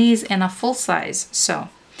 2 minis and a full size, so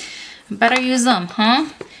better use them, huh?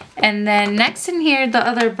 And then next in here, the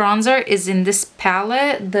other bronzer is in this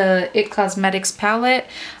palette, the It Cosmetics palette.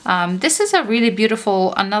 This is a really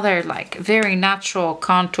beautiful, another like very natural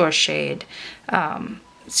contour shade.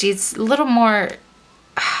 See, it's a little more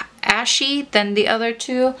ashy than the other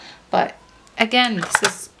two, but again, this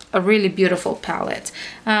is a really beautiful palette.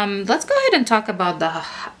 Let's go ahead and talk about the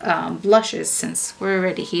blushes since we're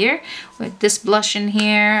already here. With this blush in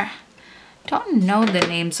here, don't know the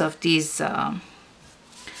names of these,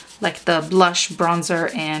 like the blush,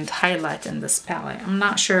 bronzer, and highlight in this palette. I'm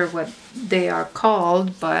not sure what they are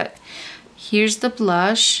called, but here's the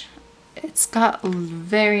blush. It's got a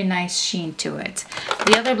very nice sheen to it.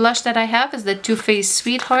 The other blush that I have is the Too Faced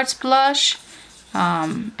Sweethearts blush.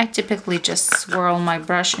 I typically just swirl my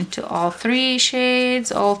brush into all 3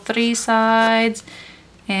 shades, all 3 sides,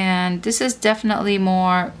 and this is definitely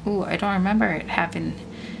more, ooh, I don't remember it having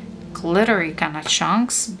glittery kind of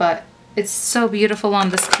chunks, but it's so beautiful on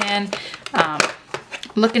the skin.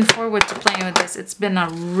 Looking forward to playing with this. It's been a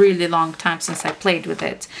really long time since I played with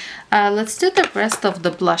it. Let's do the rest of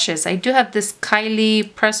the blushes. I do have this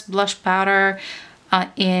Kylie pressed blush powder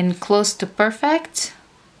in Close to Perfect.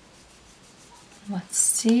 Let's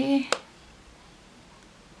see.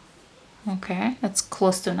 Okay, that's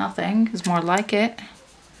close to nothing. It's more like it.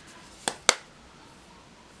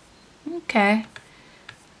 Okay.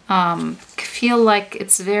 Feel like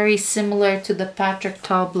it's very similar to the Patrick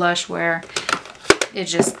Ta blush where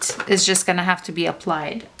it's just gonna have to be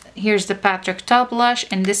applied. Here's the Patrick Ta blush,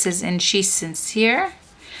 and this is in She's Sincere.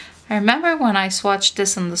 I remember when I swatched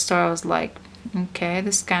this in the store, I was like, okay,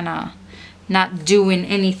 this kind of not doing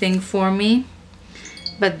anything for me.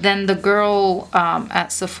 But then the girl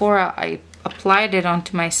at Sephora, I applied it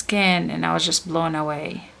onto my skin and I was just blown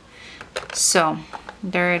away. So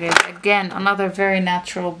there it is. Again, another very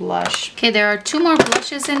natural blush. Okay, there are 2 more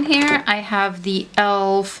blushes in here. I have the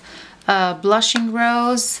e.l.f. Blushing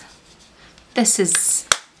Rose. This is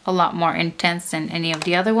a lot more intense than any of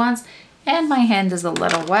the other ones. And my hand is a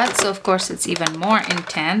little wet, so of course it's even more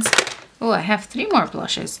intense. Oh, I have 3 more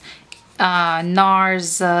blushes.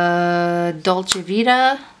 NARS Dolce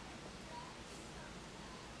Vita.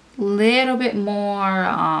 Little bit more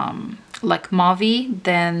like mauve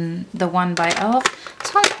than the one by e.l.f.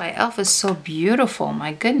 This one by e.l.f. is so beautiful,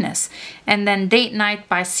 my goodness. And then Date Night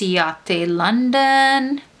by Ciate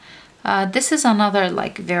London. This is another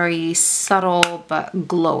like very subtle but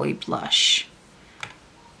glowy blush.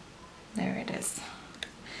 There it is.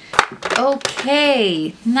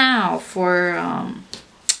 Okay, now for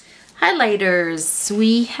highlighters,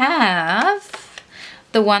 we have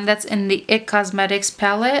the one that's in the IT Cosmetics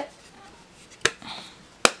palette.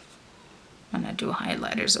 I'm gonna do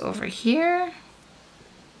highlighters over here.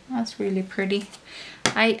 That's really pretty.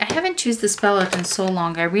 I haven't used this palette in so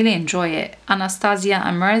long. I really enjoy it. Anastasia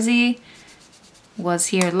Amrezi was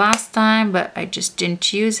here last time, but I just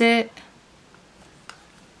didn't use it.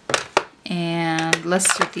 And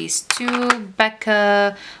let's do these two.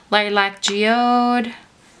 Becca Lilac Geode.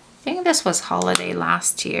 I think this was holiday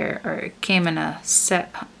last year, or it came in a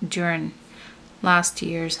set during last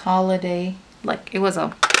year's holiday. Like it was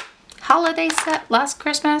a holiday set last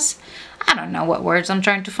Christmas. I don't know what words I'm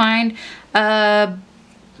trying to find.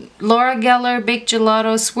 Laura Geller Baked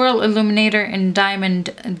Gelato Swirl Illuminator in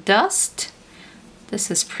Diamond Dust. This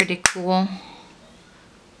is pretty cool.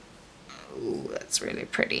 Ooh, that's really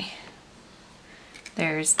pretty.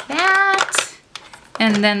 There's that.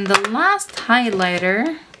 And then the last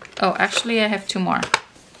highlighter. Oh, actually I have two more.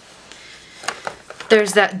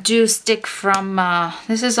 There's that Dew Stick from,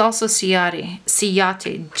 this is also Ciate,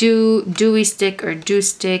 Dewy Stick or Dew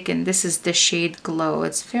Stick, and this is the shade Glow.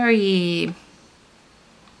 It's very,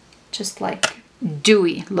 just like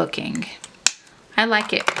dewy looking. I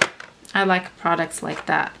like it. I like products like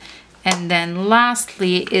that. And then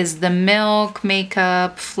lastly is the Milk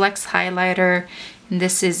Makeup Flex Highlighter, and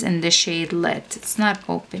this is in the shade Lit. It's not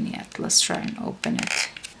open yet. Let's try and open it.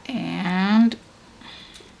 And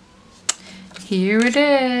here it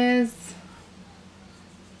is.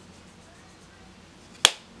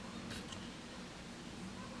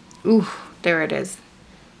 Ooh, there it is.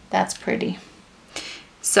 That's pretty.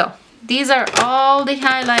 So these are all the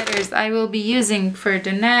highlighters I will be using for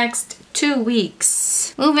the next 2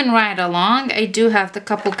 weeks. Moving right along, I do have the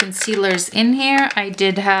couple concealers in here. I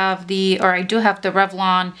do have the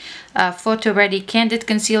Revlon Photo Ready Candid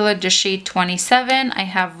Concealer, the shade 27. I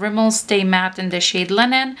have Rimmel Stay Matte in the shade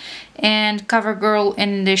Linen, and CoverGirl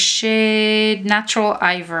in the shade Natural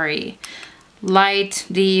Ivory. Light,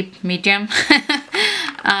 deep, medium.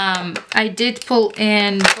 I did pull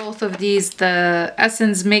in both of these, the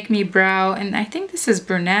Essence Make Me Brow, and I think this is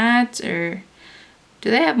Brunette, or do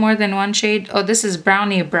they have more than one shade? Oh, this is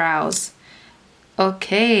Brownie Brows.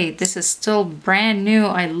 Okay, this is still brand new.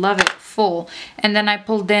 I love it full. And then I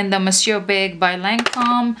pulled in the Monsieur Big by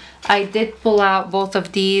Lancome. I did pull out both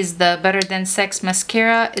of these, the Better Than Sex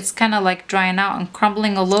mascara. It's kind of like drying out and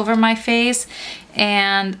crumbling all over my face.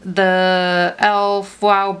 And the e.l.f.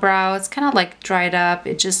 Wow Brow, it's kind of like dried up.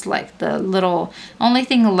 It's just like the little, only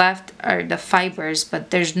thing left are the fibers, but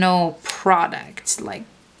there's no product like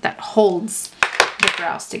that holds the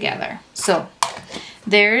brows together. So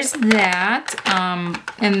there's that.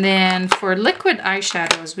 And then for liquid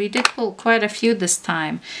eyeshadows, we did pull quite a few this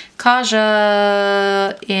time.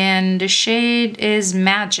 Kaja in the shade is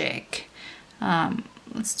Magic.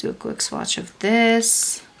 Let's do a quick swatch of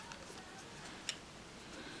this.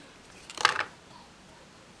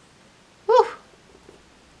 Whew.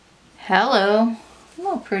 Hello.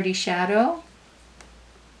 Oh, pretty shadow.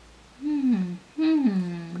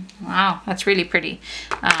 Wow, that's really pretty.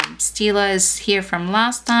 Stila is here from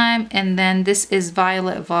last time, and then this is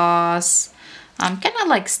Violet Voss. Kind of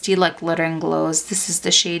like Stila Glitter and Glows. This is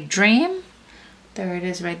the shade Dream. There it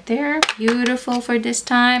is right there. Beautiful for this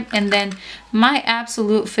time. And then my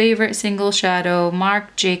absolute favorite single shadow,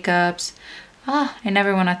 Marc Jacobs. I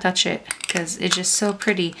never want to touch it because it's just so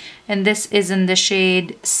pretty. And this is in the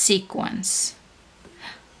shade Sequence.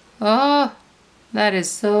 Oh, that is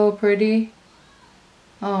so pretty.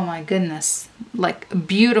 Oh my goodness. Like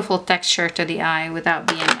beautiful texture to the eye without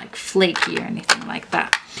being like flaky or anything like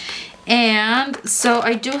that. And so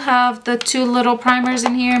I do have the two little primers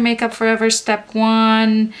in here, Makeup Forever Step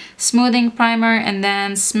 1 Smoothing Primer, and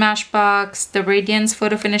then Smashbox, the Radiance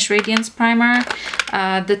Photo Finish Radiance Primer.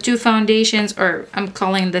 The two foundations, or I'm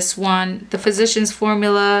calling this one the Physicians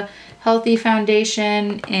Formula Healthy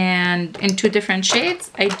Foundation, and in two different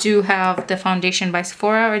shades. I do have the foundation by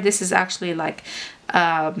Sephora, or this is actually like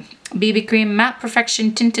BB Cream Matte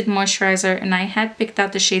Perfection Tinted Moisturizer, and I had picked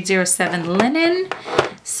out the shade 07 Linen.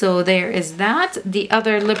 So there is that. The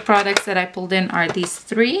other lip products that I pulled in are these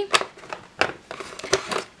three.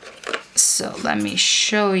 So let me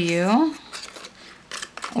show you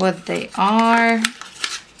what they are.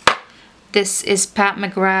 This is Pat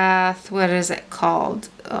McGrath, what is it called?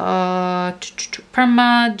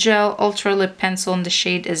 Perma Gel Ultra Lip Pencil, and the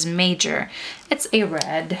shade is Major. It's a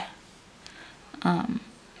red.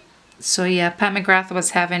 So yeah, Pat McGrath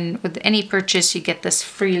was having, with any purchase you get this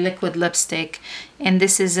free liquid lipstick, and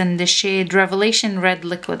this is in the shade Revelation Red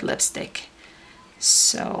Liquid Lipstick.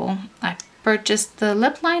 So I purchased the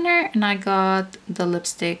lip liner and I got the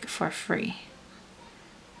lipstick for free.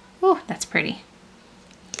 Oh, that's pretty.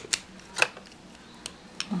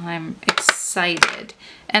 I'm excited.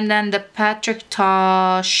 And then the Patrick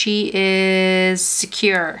Ta, she is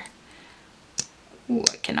Secure. Ooh,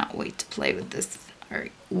 I cannot wait to play with this or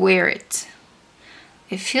wear it.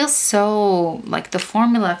 It feels so, like the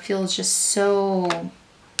formula feels just so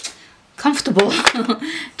comfortable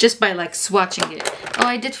just by like swatching it. Oh,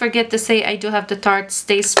 I did forget to say I do have the Tarte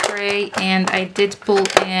Stay Spray, and I did pull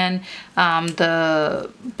in the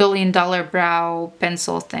 $1 Billion Brow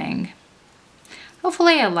Pencil thing.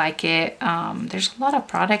 Hopefully I like it. There's a lot of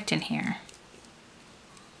product in here.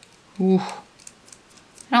 Ooh.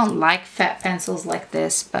 I don't like fat pencils like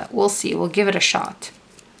this, but we'll see. We'll give it a shot.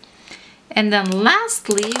 And then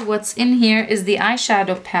lastly, what's in here is the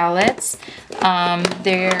eyeshadow palettes.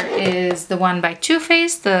 There is the one by Too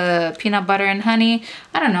Faced, the Peanut Butter and Honey.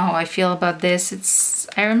 I don't know how I feel about this.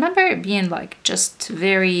 I remember it being like just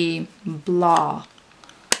very blah.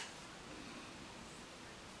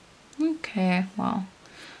 Okay, well,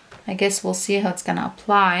 I guess we'll see how it's gonna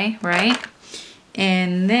apply, right?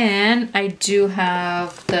 And then I do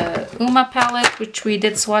have the Uoma palette, which we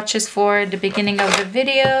did swatches for at the beginning of the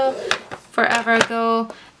video forever ago.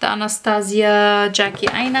 The Anastasia Jackie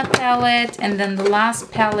Aina palette. And then the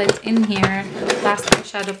last palette in here, last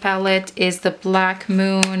eyeshadow palette, is the Black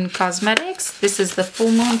Moon Cosmetics. This is the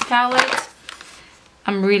Full Moon palette.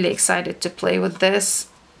 I'm really excited to play with this.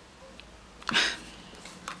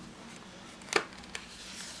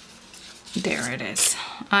 There it is.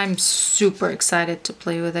 I'm super excited to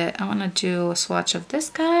play with it. I want to do a swatch of this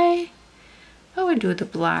guy. I would do the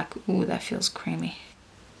black. Ooh, that feels creamy.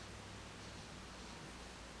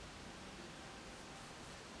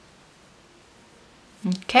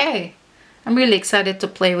 Okay. I'm really excited to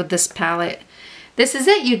play with this palette. This is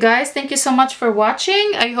it, you guys. Thank you so much for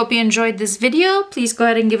watching. I hope you enjoyed this video. Please go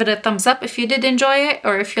ahead and give it a thumbs up if you did enjoy it,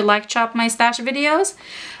 or if you like Chop My Stash videos.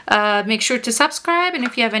 Make sure to subscribe, and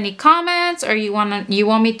if you have any comments or you want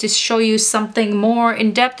me to show you something more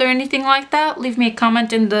in depth or anything like that, leave me a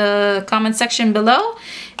comment in the comment section below,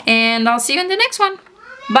 and I'll see you in the next one.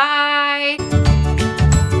 Bye.